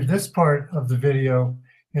show you this part of the video,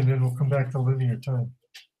 and then we'll come back to linear time.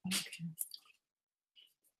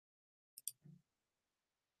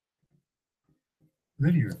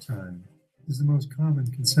 Linear time is the most common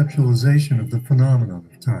conceptualization of the phenomenon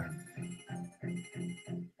of time.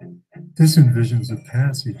 This envisions a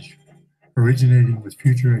passage originating with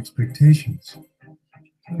future expectations,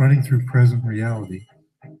 running through present reality,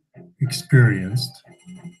 experienced,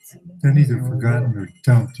 then either forgotten or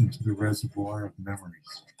dumped into the reservoir of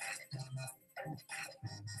memories.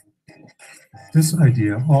 This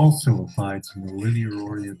idea also abides in the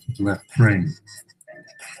linear-oriented left brain,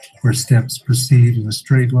 where steps proceed in a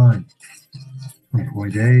straight line from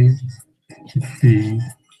point A to B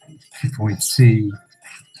to point C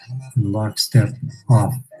in lockstep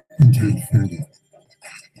off into infinity.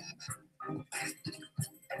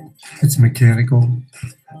 It's mechanical,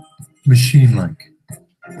 machine-like.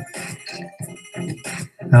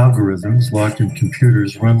 Algorithms locked in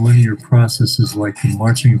computers run linear processes like the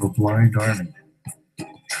marching of a blind army,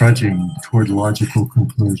 trudging toward logical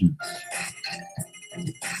conclusions.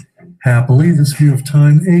 Happily, this view of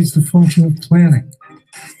time aids the function of planning,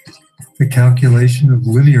 the calculation of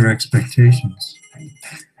linear expectations,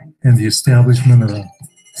 and the establishment of a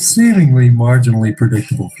seemingly marginally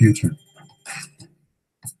predictable future.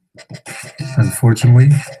 Unfortunately,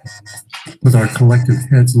 with our collective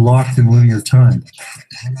heads locked in linear time,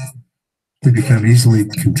 we become easily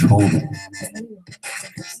controllable.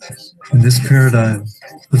 In this paradigm,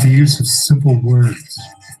 with the use of simple words,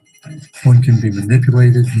 one can be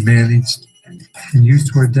manipulated, managed, and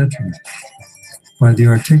used to our detriment by the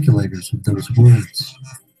articulators of those words.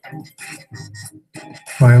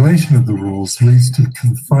 Violation of the rules leads to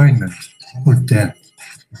confinement or death.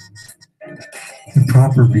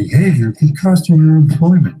 Improper behavior can cost you your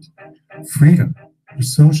employment, freedom, or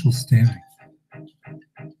social standing.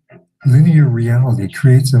 Linear reality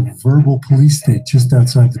creates a verbal police state just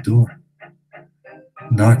outside the door,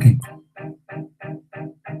 knocking.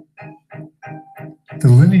 The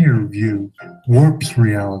linear view warps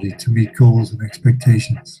reality to meet goals and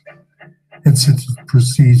expectations, and since it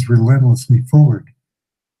proceeds relentlessly forward,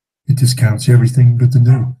 it discounts everything but the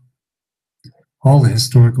new. All the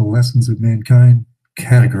historical lessons of mankind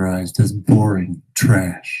categorized as boring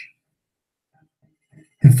trash.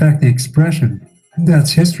 In fact, the expression,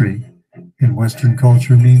 "that's history," in Western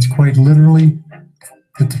culture means quite literally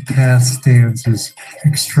that the past stands as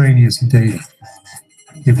extraneous data,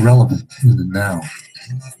 irrelevant in the now.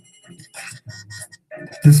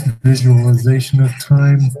 This visualization of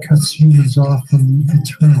time cuts humans off from the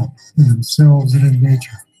eternal in themselves and in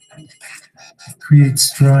nature, creates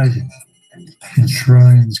striving,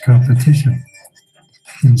 enshrines competition,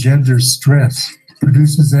 engenders stress,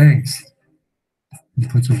 produces angst, and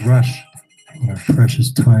puts a rush on our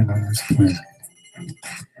precious time on this planet.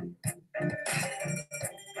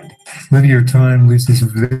 Linear time leaves us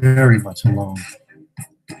very much alone,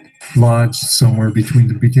 lodged somewhere between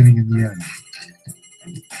the beginning and the end,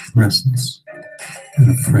 restless and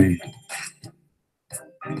afraid.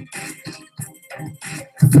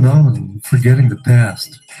 The phenomenon of forgetting the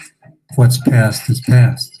past, what's past is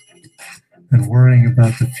past, and worrying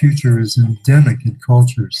about the future is endemic in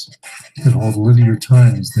cultures that hold linear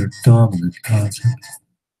time as their dominant concept.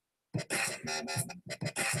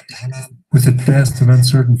 With at best an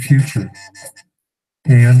uncertain future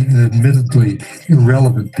and an admittedly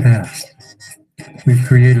irrelevant past, we've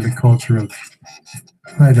created a culture of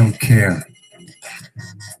 "I don't care,"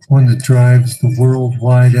 one that drives the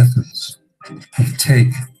worldwide ethos of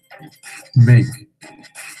take, make,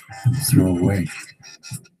 and throw away.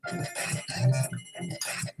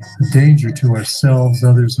 A danger to ourselves,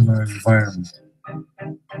 others, and our environment.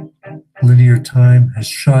 Linear time has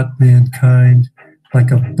shot mankind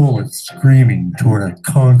like a bullet screaming toward a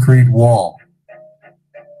concrete wall,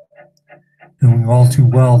 knowing all too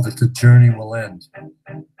well that the journey will end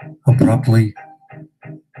abruptly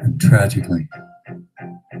and tragically.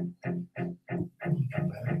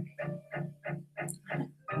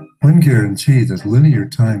 One guarantee that linear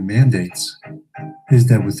time mandates is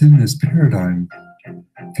that within this paradigm,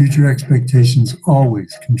 future expectations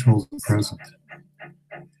always control the present.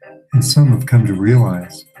 And some have come to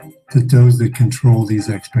realize that those that control these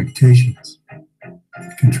expectations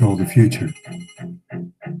control the future.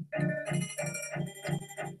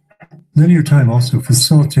 Linear time also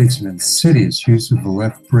facilitates an insidious use of the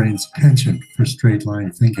left brain's penchant for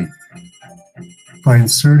straight-line thinking by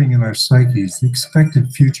inserting in our psyches the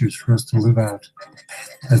expected futures for us to live out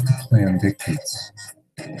as the plan dictates.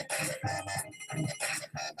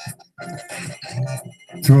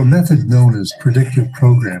 Through a method known as predictive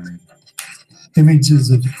programming,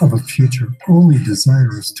 images of a future only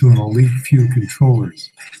desirous to an elite few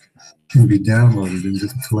controllers can be downloaded into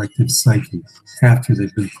the collective psyche after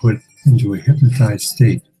they've been put into a hypnotized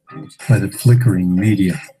state by the flickering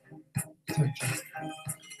media.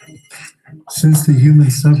 Since the human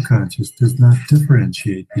subconscious does not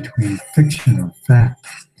differentiate between fiction or fact,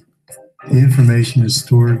 the information is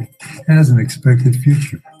stored as an expected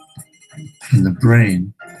future, and the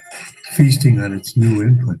brain, feasting on its new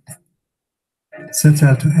input, sets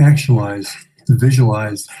out to actualize the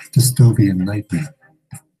visualized dystopian nightmare.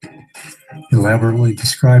 Elaborately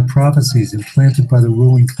described prophecies implanted by the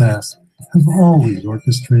ruling class have always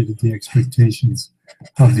orchestrated the expectations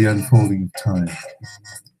of the unfolding of time,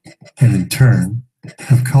 and in turn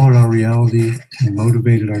have colored our reality and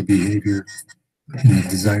motivated our behavior in the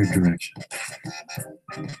desired direction.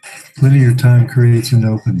 Linear time creates an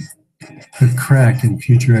opening, a crack in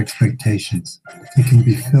future expectations that can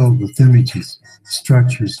be filled with images,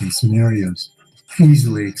 structures, and scenarios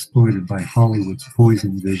easily exploited by Hollywood's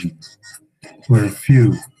poison visions, where a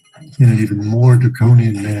few, in an even more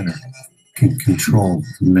draconian manner, can control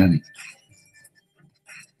the many.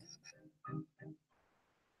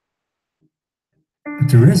 But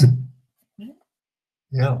there is a...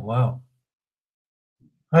 Yeah, wow.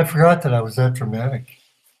 I forgot that I was that dramatic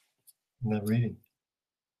in that reading.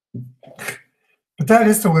 But that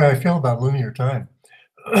is the way I feel about linear time.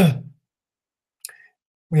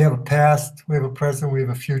 We have a past, we have a present, we have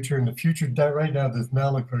a future, and the future right now does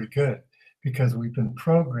not look very good because we've been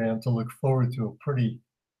programmed to look forward to a pretty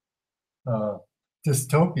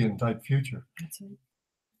dystopian type future. That's right.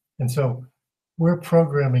 And so we're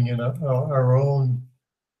programming in our own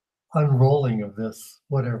unrolling of this,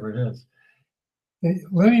 whatever it is.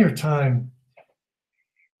 Linear time,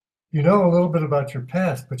 you know a little bit about your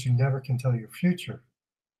past, but you never can tell your future.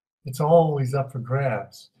 It's always up for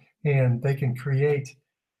grabs, and they can create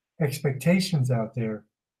expectations out there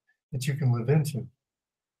that you can live into.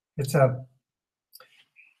 It's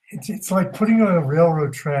like putting on a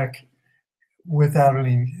railroad track without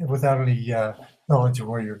any knowledge of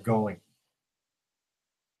where you're going.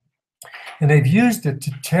 And they've used it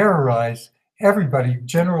to terrorize everybody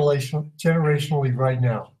generationally right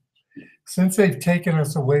now. Since they've taken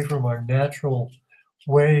us away from our natural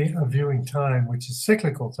way of viewing time, which is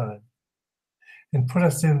cyclical time, and put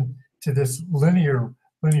us into this linear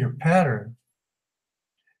pattern,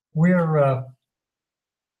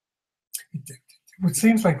 it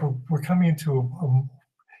seems like we're coming into an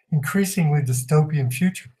increasingly dystopian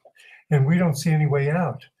future, and we don't see any way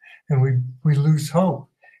out, and we lose hope,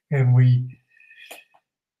 and we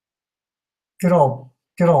get all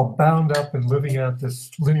bound up in living out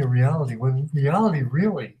this linear reality, when reality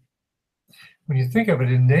really, when you think of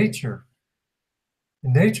it, in nature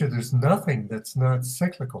there's nothing that's not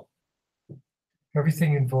cyclical.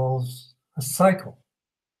 Everything involves a cycle.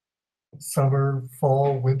 Summer,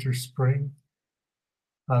 fall, winter, spring,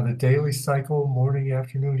 the daily cycle, morning,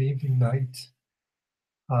 afternoon, evening, night.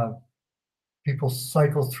 People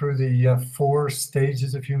cycle through the 4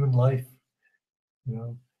 stages of human life,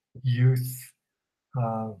 youth,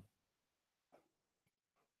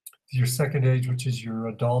 your second age, which is your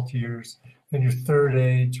adult years, and your third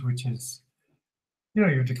age, which is,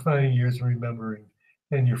 your declining years remembering,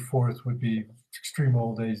 and your fourth would be extreme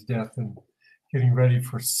old age, death, and getting ready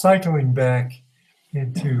for cycling back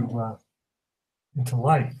into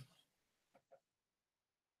life.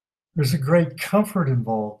 There's a great comfort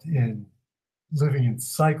involved in living in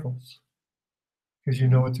cycles because you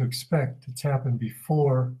know what to expect. It's happened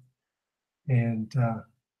before, and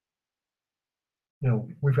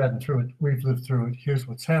we've lived through it. Here's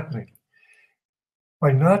what's happening.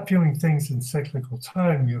 By not viewing things in cyclical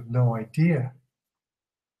time, you have no idea.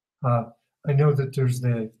 I know that there's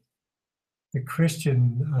the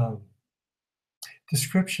Christian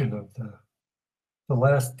description of the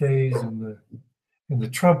last days and the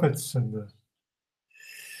trumpets and the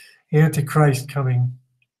Antichrist coming.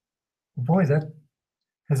 Boy,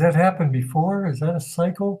 has that happened before? Is that a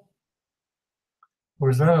cycle? Or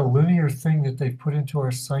is that a linear thing that they put into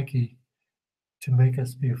our psyche to make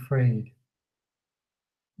us be afraid?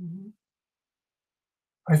 Mm-hmm.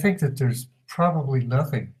 I think that there's probably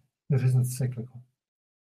nothing that isn't cyclical.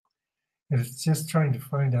 And it's just trying to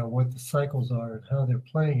find out what the cycles are and how they're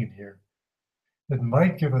playing in here. That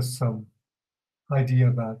might give us some idea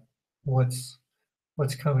about what's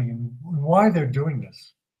coming and why they're doing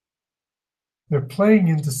this. They're playing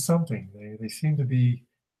into something. They seem to be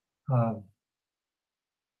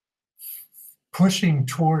pushing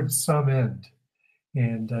towards some end.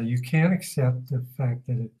 And you can't accept the fact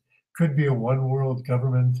that it could be a one world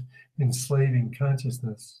government enslaving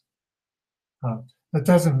consciousness. That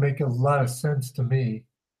doesn't make a lot of sense to me.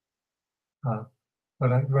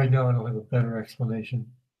 But right now I don't have a better explanation.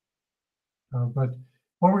 But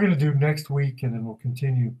what we're going to do next week, and then we'll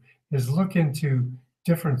continue, is look into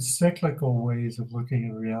different cyclical ways of looking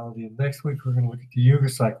at reality. And next week we're going to look at the Yuga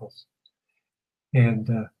cycles and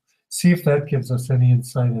see if that gives us any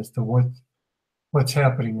insight as to what's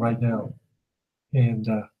happening right now and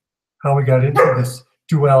how we got into this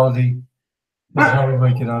duality and how we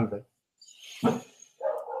might get out of it.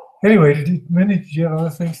 Anyway, Minnie, did you have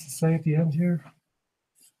other things to say at the end here?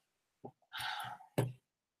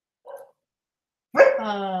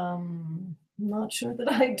 I'm not sure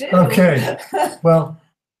that I do. Okay, well.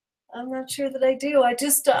 I'm not sure that I do. I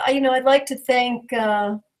just, I'd like to thank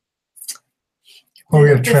we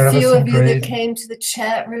have the Travis few and of you that Grade. came to the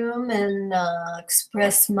chat room and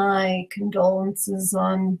express my condolences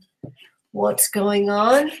on what's going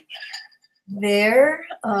on there.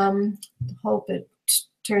 Hope it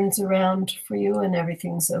turns around for you and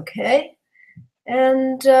everything's okay.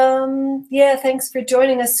 And yeah, thanks for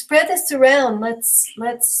joining us. Spread this around. Let's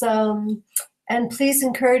and please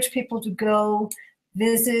encourage people to go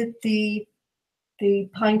visit the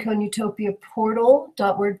Pinecone Utopia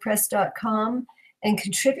portal.wordpress.com and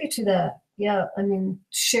contribute to that. Yeah, I mean,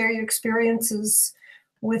 share your experiences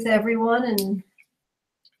with everyone and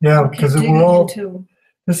Yeah, because we're all, into.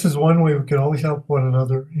 this is one way we can always help one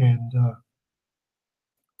another and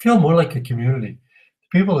feel more like a community.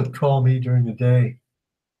 The people that call me during the day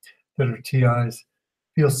that are TIs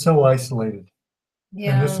feel so isolated.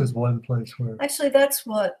 Yeah. And this is one place where. Actually, that's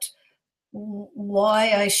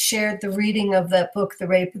why I shared the reading of that book, The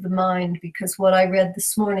Rape of the Mind, because what I read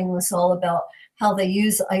this morning was all about how they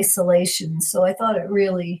use isolation. So I thought it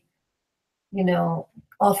really,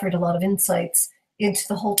 offered a lot of insights into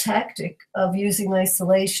the whole tactic of using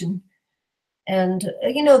isolation. And,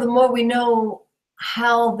 the more we know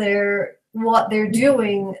what they're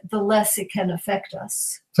doing, the less it can affect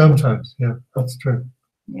us. Sometimes, yeah, that's true.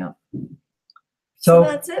 Yeah. So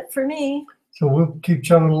that's it for me. So we'll keep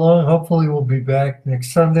chugging along. Hopefully we'll be back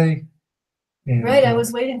next Sunday. And, right, I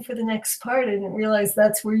was waiting for the next part. I didn't realize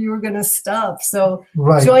that's where you were going to stop. So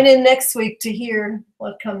right. Join in next week to hear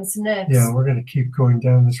what comes next. Yeah, we're going to keep going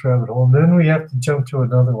down this rabbit hole. And then we have to jump to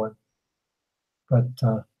another one. But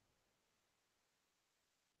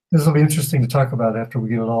this will be interesting to talk about after we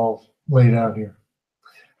get it all laid out here.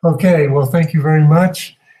 Okay, well, thank you very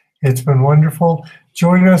much. It's been wonderful.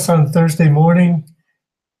 Join us on Thursday morning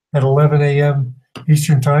at 11 a.m.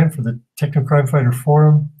 Eastern Time for the Techno Crime Fighter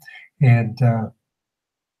Forum. And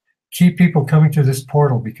keep people coming to this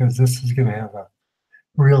portal because this is going to have a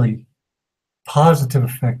really positive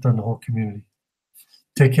effect on the whole community.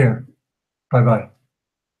 Take care. Bye-bye.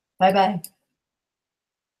 Bye-bye.